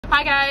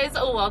Hi guys,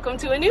 welcome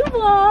to a new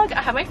vlog.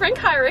 I have my friend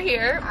Kyra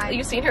here. Hi.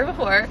 You've seen her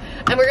before.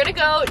 And we're gonna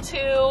go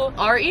to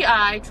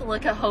REI to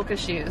look at hoka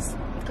shoes.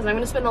 Because I'm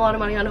gonna spend a lot of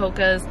money on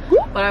hokas,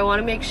 but I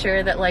wanna make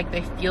sure that like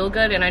they feel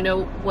good and I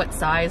know what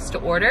size to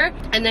order.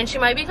 And then she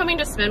might be coming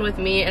to spin with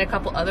me and a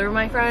couple other of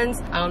my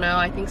friends. I don't know,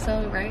 I think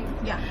so, right?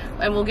 Yeah.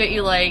 And we'll get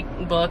you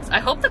like books.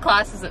 I hope the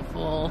class isn't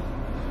full.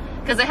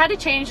 Because I had to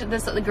change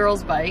the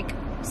girl's bike.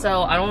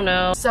 So I don't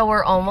know. So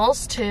we're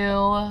almost to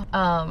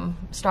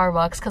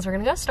Starbucks because we're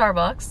gonna go to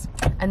Starbucks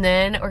and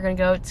then we're gonna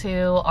go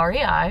to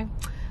REI,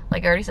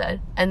 like I already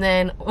said. And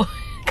then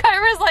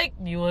Kyra's like,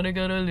 "You want to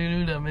go to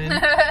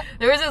Lululemon?"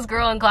 There was this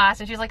girl in class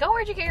and she's like, "Oh,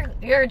 where'd you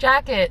get your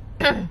jacket?"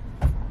 And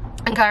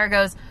Kyra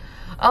goes,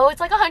 "Oh,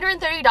 it's like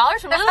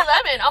 $130 from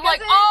Lululemon." I'm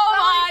like, "Oh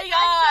my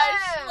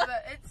gosh,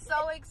 it's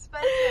so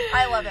expensive."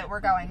 I love it.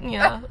 We're going.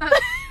 Yeah.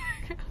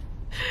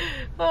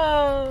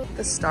 Oh,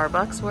 the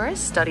Starbucks where I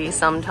study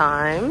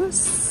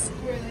sometimes.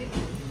 Really?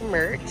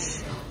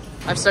 Merch.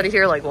 I've studied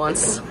here like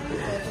once.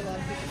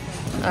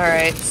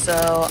 Alright,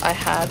 so I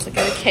had to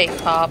get a cake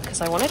pop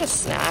because I wanted a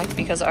snack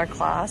because our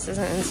class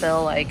isn't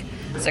until like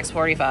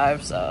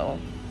 6:45, so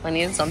I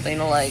needed something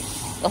to like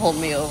hold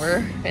me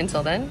over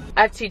until then.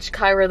 I have to teach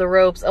Kyra the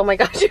ropes. Oh my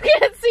gosh, you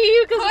can't see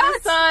you because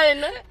of the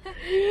sun.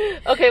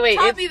 Okay, wait.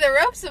 Taught me the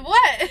ropes of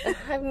what?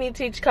 I need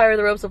to teach Kyra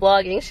the ropes of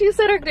vlogging. She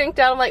set her drink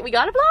down. I'm like, we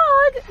gotta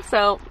vlog.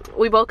 So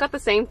we both got the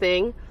same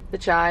thing, the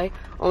chai.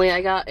 Only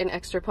I got an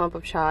extra pump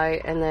of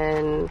chai and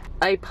then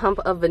a pump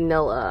of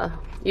vanilla.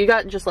 You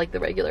got just like the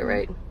regular,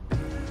 right?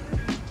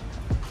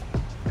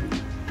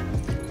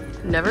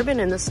 Never been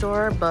in the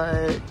store,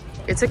 but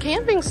it's a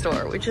camping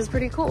store, which is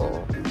pretty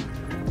cool.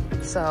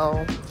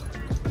 So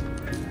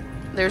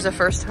there's a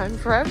first time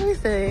for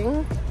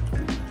everything.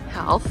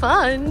 How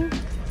fun.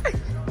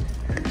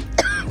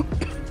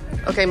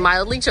 Okay,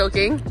 mildly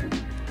choking.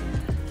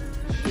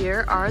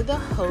 Here are the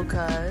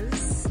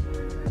hokas.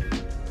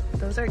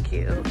 Those are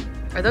cute.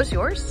 Are those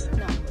yours?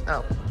 No.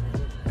 Oh.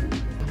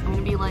 I'm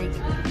gonna be like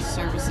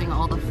servicing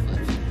all the foot.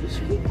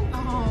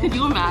 Oh. Could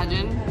you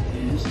imagine?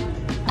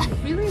 I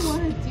really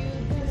want to do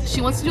this.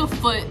 She wants to do a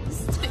foot.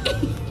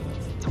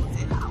 Don't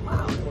say that out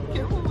loud.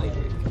 Careful, my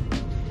dick.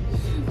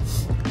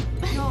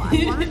 No,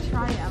 I want to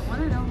try it. I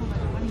want to know how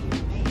much money you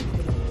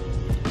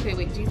make. Okay,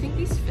 wait, do you think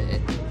these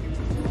fit?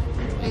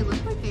 They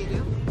look like they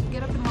do.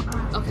 Get up and walk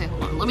around. Okay,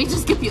 hold on. Let me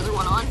just get the other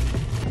one on.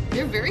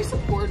 They're very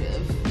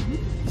supportive.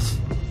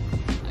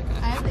 Okay.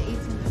 I have the 18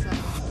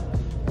 size.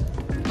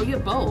 Oh, you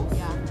have both?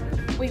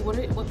 Yeah. Wait,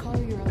 what color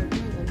are your other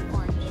pair then?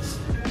 Orange.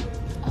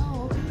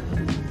 Oh,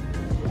 okay.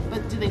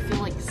 But do they feel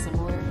like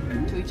similar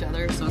to each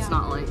other? So it's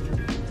not like,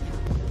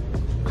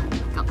 oh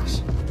my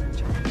gosh.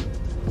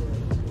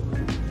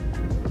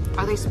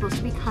 Are they supposed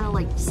to be kind of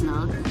like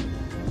snug?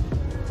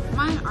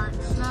 Mine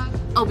aren't snug.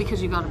 Oh,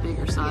 because you got a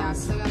bigger size. Yeah,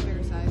 because I got a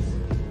bigger size.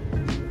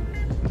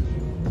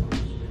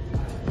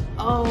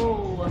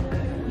 Oh,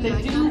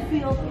 they do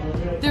feel,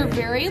 they're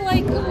very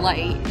like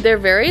light. They're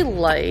very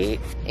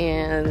light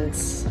and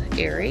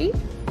airy.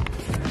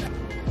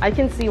 I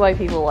can see why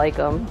people like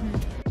them.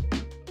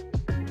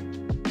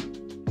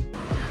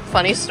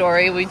 Funny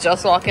story, we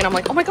just walk in, I'm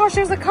like, oh my gosh,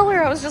 there's a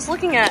color I was just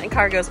looking at, and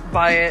Kyra goes,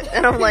 buy it.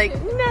 And I'm like,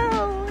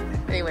 no.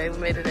 Anyway, we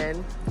made it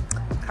in.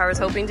 Kyra's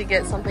hoping to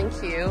get something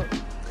cute.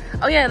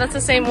 Oh yeah, that's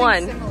the same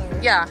one. Similar.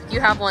 Yeah,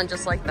 you have one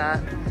just like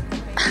that.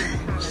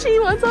 She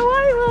wants a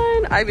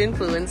white one. I've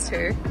influenced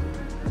her.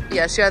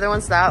 Yeah, she either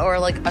wants that or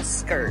like a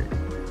skirt.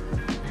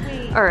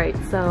 All right,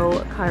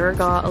 so Kyra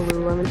got a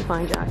Lululemon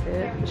Define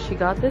jacket. She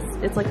got this,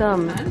 it's like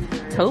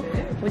taupe,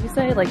 what'd you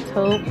say? Like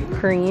taupe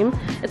cream.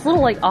 It's a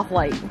little like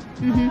off-white.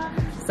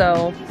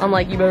 So I'm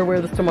like, you better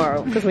wear this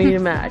tomorrow because we need a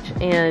match.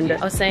 And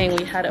I was saying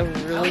we had a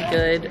really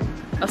good,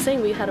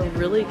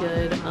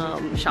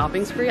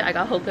 shopping spree. I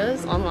got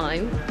hokas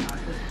online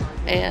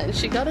and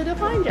she got a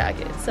Define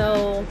jacket.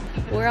 So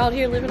we're out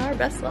here living our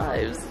best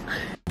lives.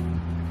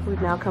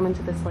 We've now come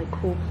into this like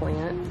cool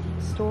plant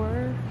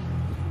store.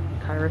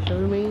 Kyra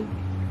showed me.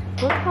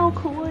 Look how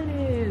cool it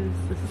is.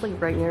 This is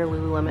like right near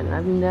Lululemon and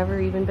I've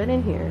never even been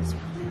in here.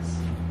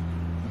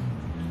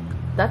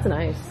 That's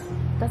nice.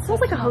 That sounds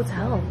like a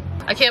hotel.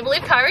 I can't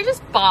believe Kyra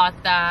just bought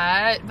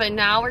that, but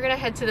now we're gonna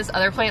head to this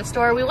other plant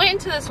store. We went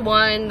into this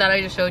one that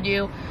I just showed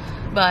you,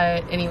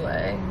 but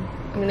anyway,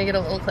 I'm gonna get a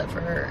little clip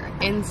for her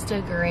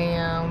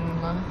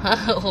Instagram.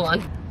 Hold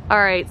on. All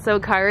right, so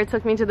Kyra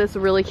took me to this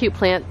really cute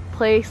plant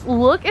place.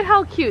 Look at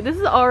how cute. This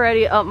is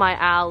already up my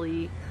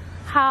alley.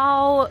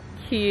 How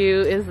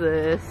cute is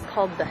this? It's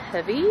called The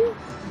Heavy.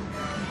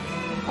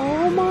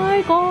 Oh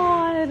my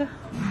God.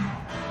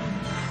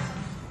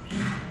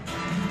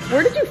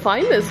 Where did you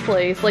find this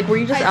place? Like, were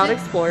you just out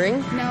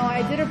exploring? No,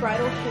 I did a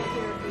bridal shoot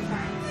here a few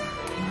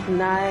times.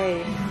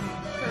 Nice.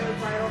 For a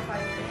bridal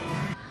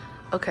 5K.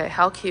 Okay,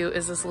 how cute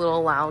is this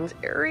little lounge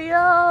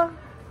area?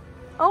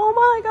 Oh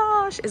my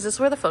gosh. Is this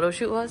where the photo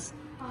shoot was?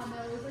 No,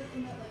 it was like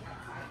in that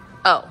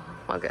Oh,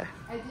 okay.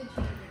 I did change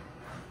it.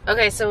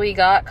 Okay, so we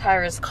got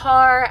Kyra's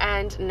car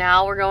and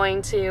now we're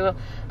going to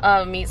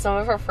meet some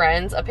of her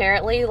friends.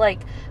 Apparently,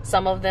 like,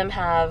 some of them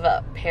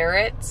have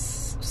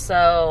parrots,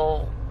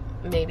 so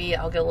maybe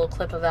I'll get a little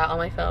clip of that on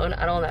my phone.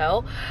 I don't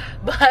know.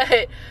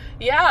 But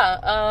yeah,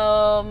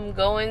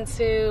 going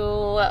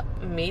to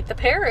meet the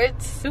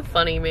parrots. Too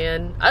funny,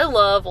 man. I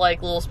love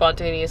like little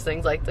spontaneous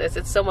things like this.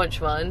 It's so much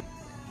fun.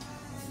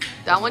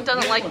 That one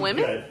doesn't like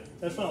women? Good.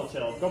 This one will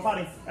chill. Go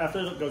potty. After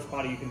it goes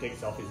potty, you can take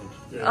selfies.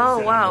 And oh,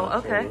 wow.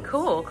 Okay,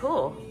 cool,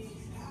 cool.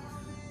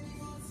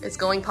 It's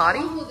going potty?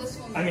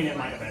 I mean, it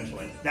might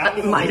eventually.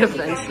 It might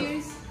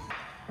eventually.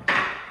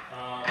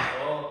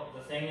 Well,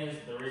 the thing is,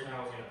 the reason I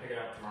was going to pick it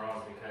up tomorrow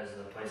is because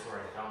the place where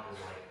I dump is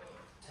like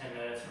 10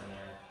 minutes from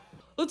there.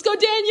 Let's go,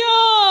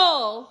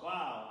 Daniel!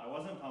 Wow, I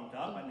wasn't pumped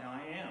up, but now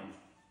I am.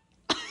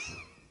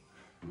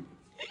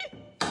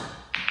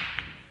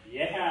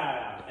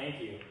 Yeah,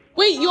 thank you.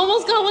 Wait, you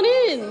almost got one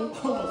in!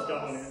 Almost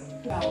got one in.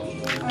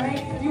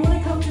 Alright, if you want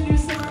to come to New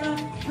Smyrna,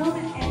 come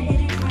at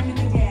any time of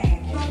the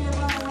day. From your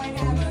bottom line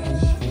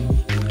average.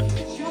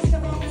 Just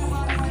above your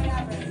bottom line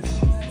average.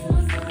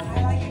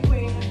 I like it,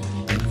 queen.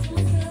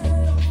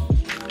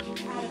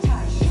 Add a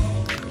touch.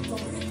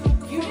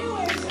 You do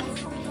it.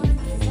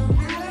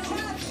 Add a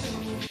touch.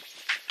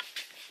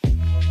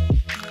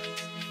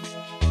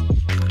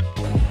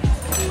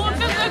 Look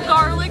at the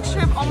garlic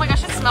shrimp. Oh my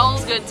gosh, it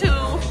smells good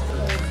too.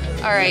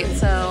 Alright,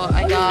 so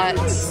I got,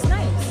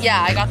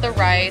 yeah, I got the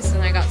rice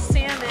and I got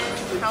salmon.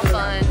 How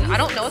fun. I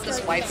don't know what this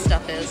white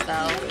stuff is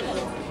though.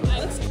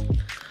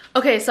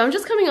 Okay, so I'm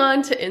just coming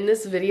on to end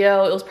this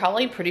video. It was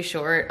probably pretty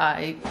short.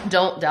 I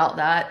don't doubt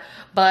that,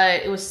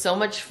 but it was so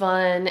much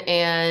fun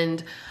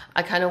and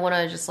I kind of want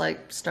to just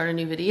like start a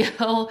new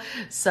video.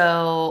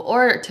 So,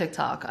 or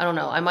TikTok. I don't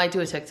know. I might do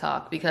a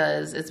TikTok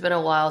because it's been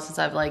a while since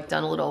I've like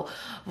done a little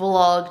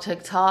vlog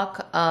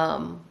TikTok.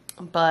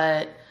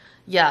 But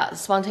yeah,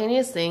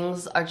 spontaneous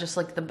things are just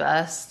like the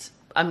best.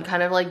 I'm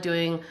kind of like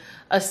doing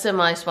a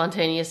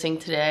semi-spontaneous thing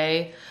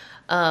today,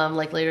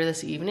 like later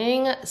this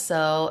evening,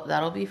 so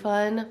that'll be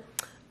fun.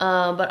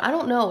 But I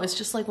don't know, it's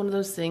just like one of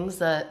those things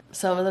that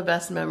some of the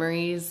best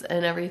memories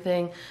and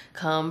everything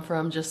come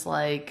from just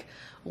like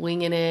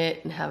winging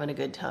it and having a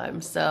good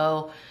time.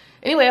 So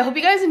anyway, I hope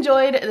you guys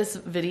enjoyed this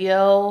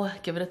video.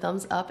 Give it a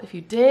thumbs up if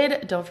you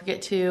did. Don't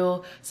forget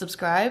to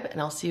subscribe, and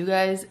I'll see you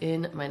guys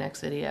in my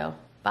next video.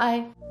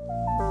 Bye.